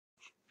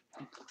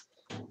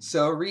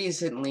So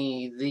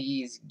recently,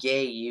 these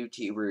gay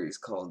YouTubers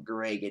called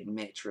Greg and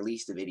Mitch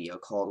released a video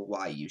called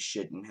Why You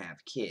Shouldn't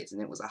Have Kids,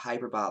 and it was a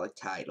hyperbolic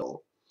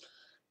title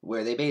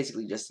where they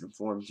basically just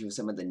informed you of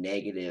some of the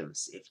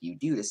negatives if you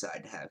do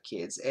decide to have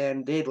kids,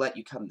 and they'd let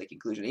you come to the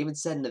conclusion. They even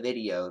said in the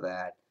video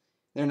that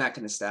they're not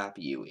going to stop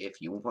you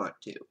if you want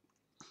to.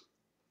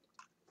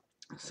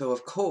 So,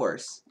 of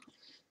course,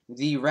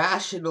 the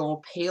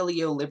rational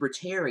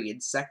paleo-libertarian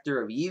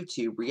sector of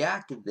YouTube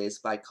reacted to this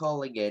by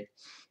calling it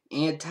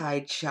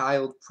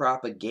anti-child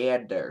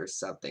propaganda or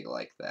something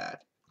like that.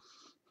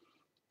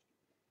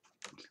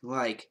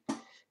 Like,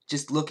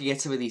 just looking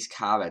at some of these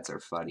comments are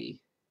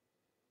funny.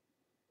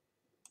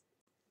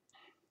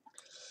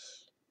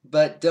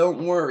 But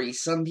don't worry,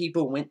 some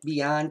people went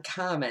beyond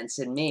comments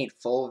and made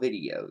full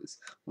videos.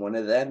 One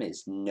of them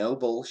is no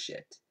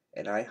bullshit.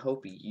 And I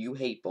hope you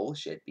hate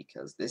bullshit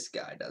because this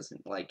guy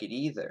doesn't like it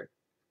either.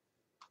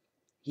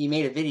 He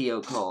made a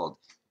video called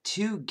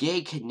Two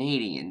Gay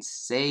Canadians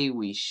Say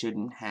We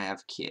Shouldn't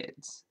Have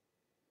Kids.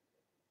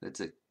 That's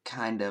a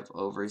kind of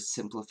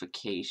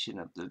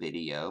oversimplification of the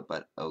video,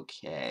 but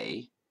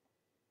okay.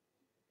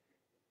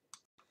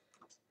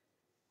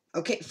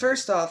 Okay,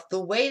 first off,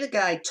 the way the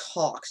guy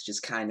talks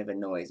just kind of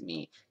annoys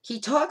me. He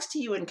talks to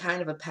you in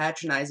kind of a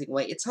patronizing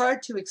way. It's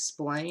hard to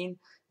explain,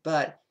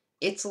 but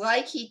it's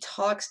like he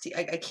talks to...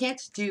 I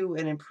can't do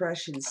an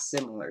impression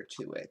similar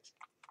to it.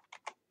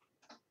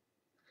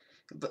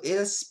 But it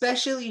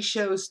especially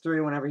shows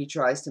through whenever he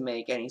tries to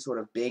make any sort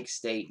of big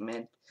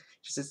statement.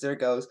 Just sits there and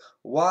goes,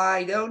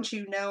 "Why don't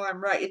you know I'm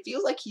right?" It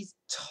feels like he's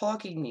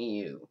talking to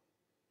you.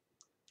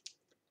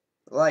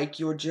 Like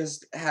you're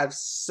just have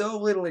so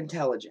little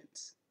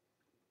intelligence.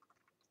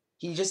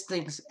 He just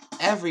thinks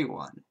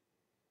everyone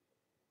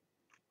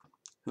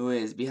who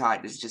is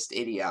behind is just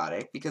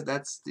idiotic, because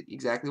that's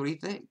exactly what he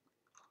thinks.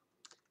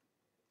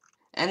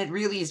 And it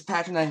really is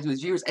patronizing to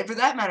his viewers. And for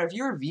that matter, if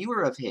you're a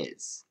viewer of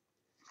his,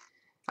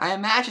 I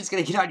imagine it's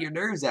going to get on your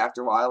nerves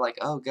after a while, like,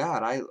 oh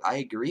god, I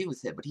agree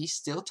with him, but he's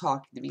still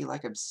talking to me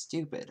like I'm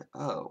stupid.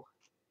 Oh.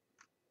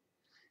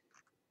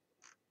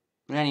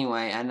 But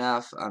anyway,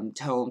 enough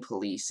tone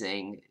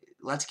policing.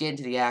 Let's get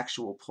into the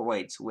actual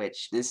points,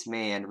 which this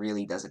man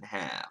really doesn't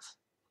have.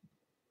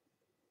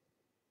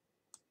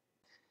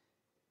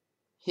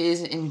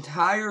 His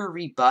entire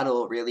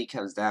rebuttal really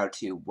comes down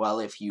to, well,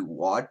 if you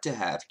want to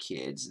have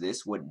kids,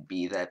 this wouldn't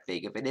be that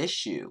big of an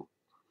issue.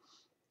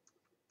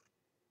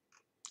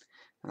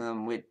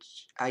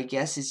 Which I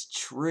guess is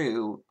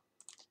true.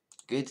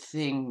 Good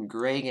thing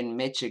Greg and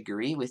Mitch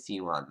agree with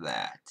you on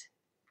that.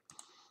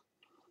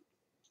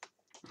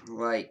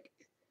 Like,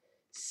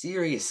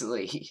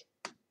 seriously.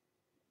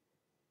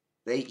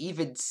 They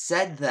even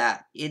said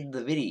that in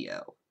the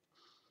video.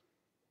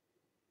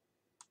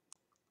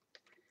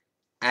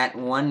 At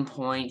one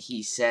point,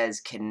 he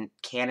says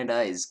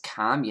Canada is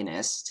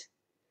communist.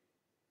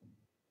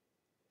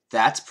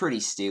 That's pretty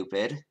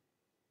stupid.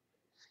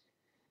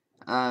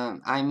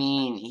 I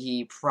mean,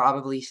 he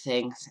probably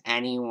thinks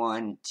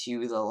anyone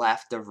to the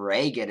left of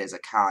Reagan is a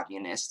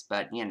communist,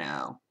 but, you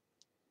know.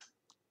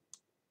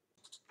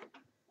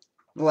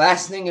 The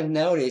last thing of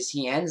note is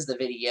he ends the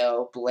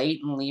video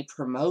blatantly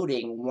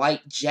promoting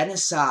white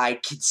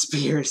genocide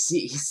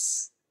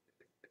conspiracies.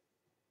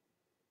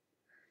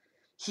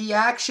 He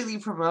actually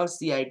promotes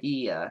the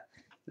idea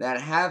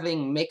that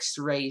having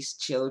mixed-race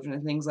children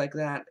and things like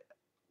that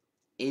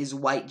is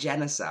white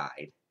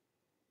genocide.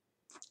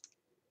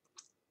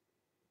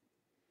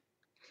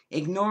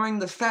 Ignoring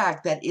the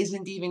fact that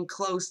isn't even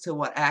close to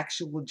what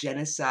actual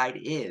genocide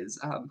is.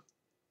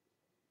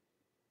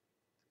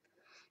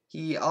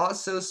 He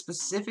also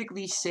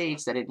specifically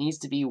states that it needs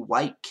to be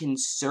white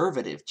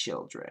conservative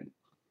children.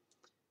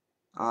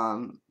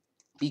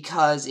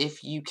 Because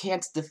if you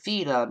can't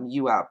defeat them,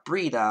 you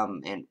outbreed them,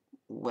 and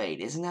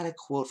wait, isn't that a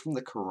quote from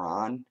the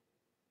Quran?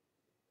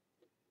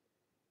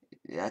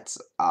 That's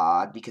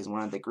odd, because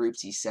one of the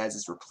groups he says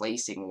is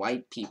replacing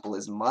white people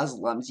as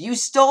Muslims. You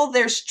stole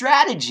their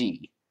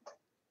strategy!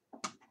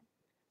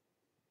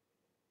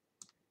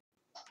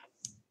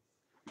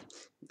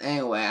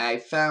 Anyway, I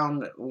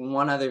found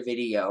one other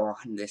video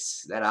on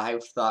this that I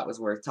thought was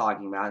worth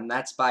talking about, and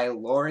that's by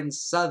Lauren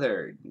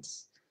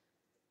Southerns,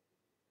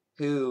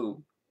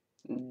 who,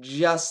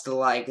 just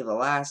like the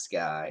last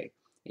guy,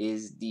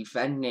 is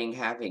defending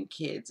having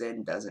kids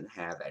and doesn't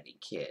have any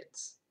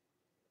kids.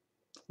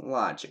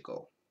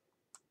 Logical.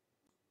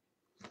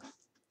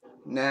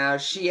 Now,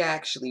 she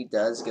actually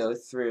does go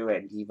through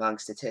and debunk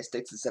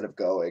statistics instead of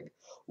going,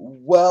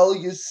 well,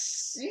 you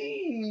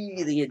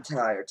see, the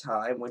entire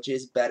time, which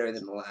is better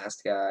than the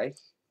last guy.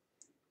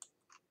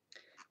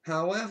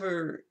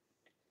 However,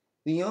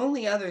 the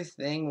only other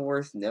thing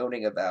worth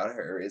noting about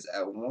her is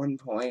at one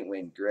point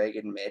when Greg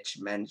and Mitch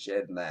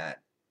mentioned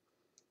that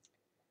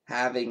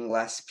having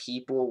less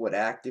people would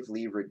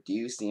actively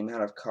reduce the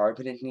amount of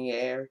carbon in the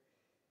air,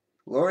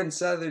 Lauren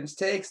Southerns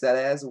takes that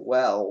as,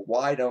 well,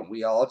 why don't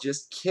we all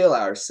just kill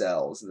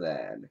ourselves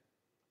then?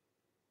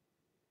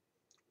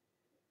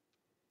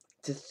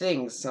 To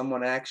think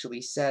someone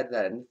actually said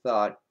that and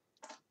thought,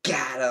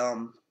 got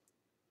him!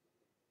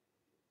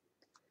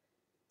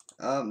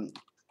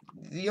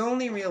 The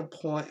only real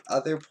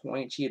other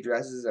point she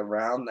addresses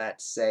around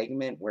that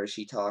segment where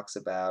she talks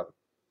about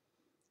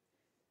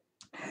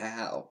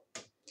how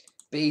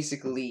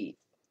basically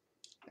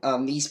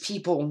these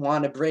people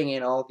want to bring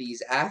in all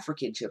these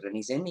African children,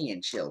 these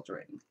Indian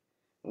children.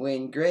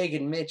 When Greg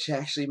and Mitch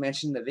actually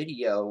mentioned the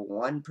video,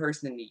 one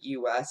person in the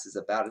U.S. is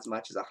about as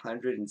much as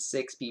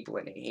 106 people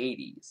in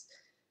Hades.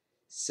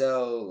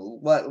 So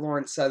what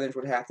Lauren Southern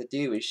would have to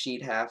do is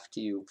she'd have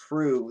to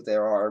prove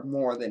there are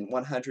more than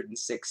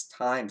 106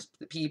 times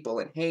the people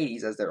in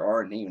Hades as there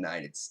are in the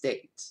United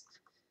States.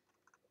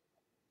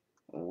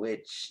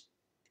 Which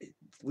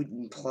would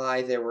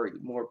imply there were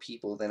more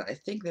people than I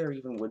think there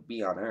even would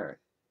be on Earth.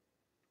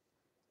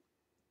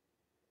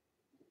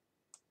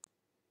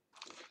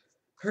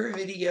 Her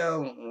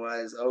video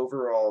was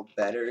overall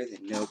better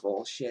than No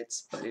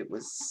Bullshit's, but it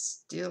was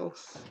still...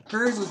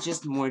 Hers was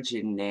just more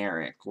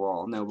generic,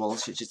 while No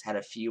Bullshit just had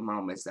a few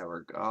moments that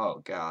were,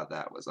 oh god,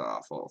 that was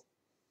awful.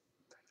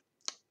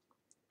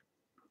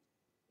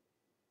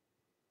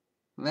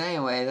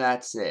 Anyway,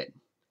 that's it.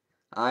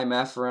 I'm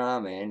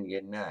Ephrom, and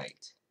good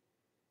night.